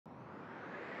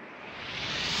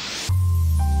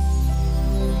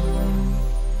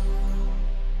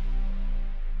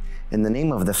In the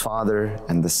name of the Father,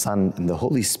 and the Son, and the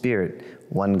Holy Spirit,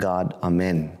 one God,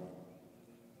 Amen.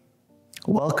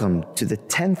 Welcome to the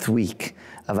 10th week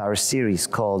of our series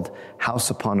called House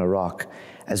Upon a Rock,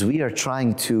 as we are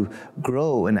trying to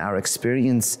grow in our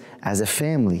experience as a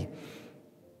family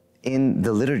in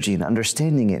the liturgy and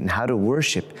understanding it and how to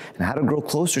worship and how to grow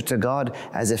closer to God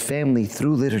as a family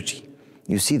through liturgy.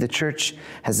 You see, the church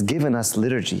has given us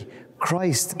liturgy.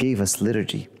 Christ gave us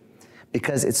liturgy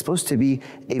because it's supposed to be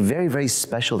a very, very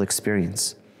special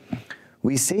experience.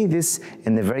 We say this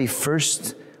in the very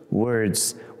first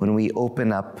words when we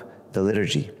open up the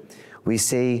liturgy. We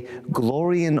say,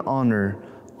 glory and honor,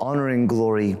 honor and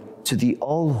glory to the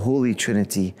all-holy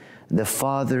Trinity, the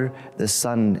Father, the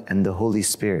Son, and the Holy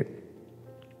Spirit.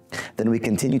 Then we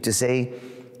continue to say,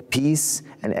 peace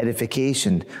and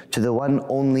edification to the one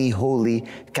only holy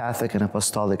Catholic and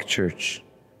Apostolic Church.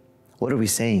 What are we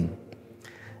saying?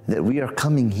 That we are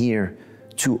coming here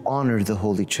to honor the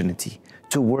Holy Trinity,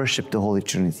 to worship the Holy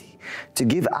Trinity, to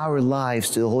give our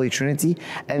lives to the Holy Trinity,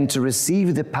 and to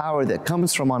receive the power that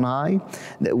comes from on high,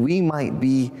 that we might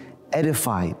be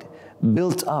edified,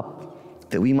 built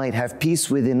up, that we might have peace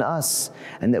within us,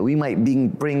 and that we might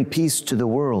bring peace to the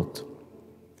world.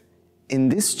 In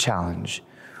this challenge,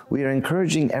 we are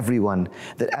encouraging everyone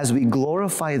that as we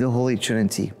glorify the Holy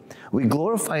Trinity, we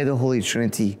glorify the Holy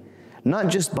Trinity not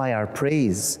just by our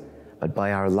praise, but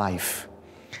by our life.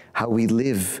 How we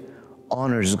live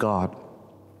honors God,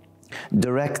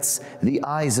 directs the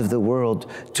eyes of the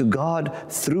world to God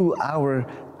through our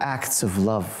acts of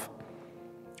love.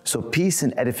 So peace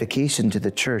and edification to the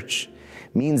church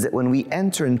means that when we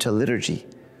enter into liturgy,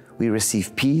 we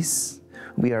receive peace,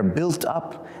 we are built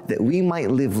up that we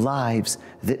might live lives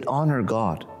that honor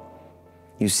God.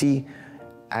 You see,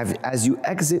 as you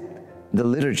exit the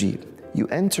liturgy, you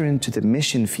enter into the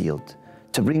mission field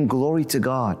to bring glory to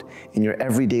God in your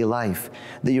everyday life,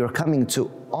 that you're coming to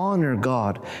honor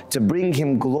God, to bring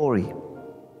Him glory.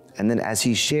 And then as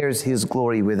He shares His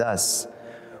glory with us,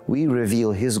 we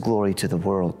reveal His glory to the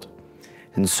world.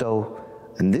 And so,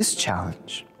 in this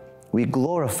challenge, we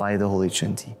glorify the Holy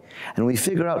Trinity, and we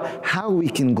figure out how we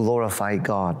can glorify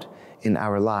God in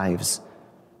our lives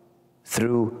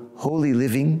through holy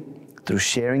living, through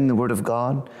sharing the Word of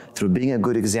God, through being a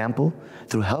good example,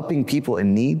 through helping people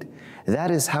in need.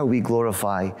 That is how we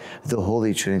glorify the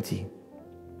Holy Trinity.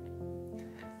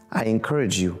 I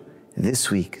encourage you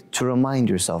this week to remind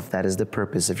yourself that is the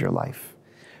purpose of your life.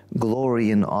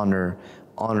 Glory and honor,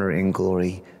 honor and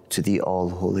glory to the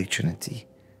all-holy Trinity.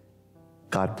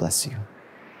 God bless you.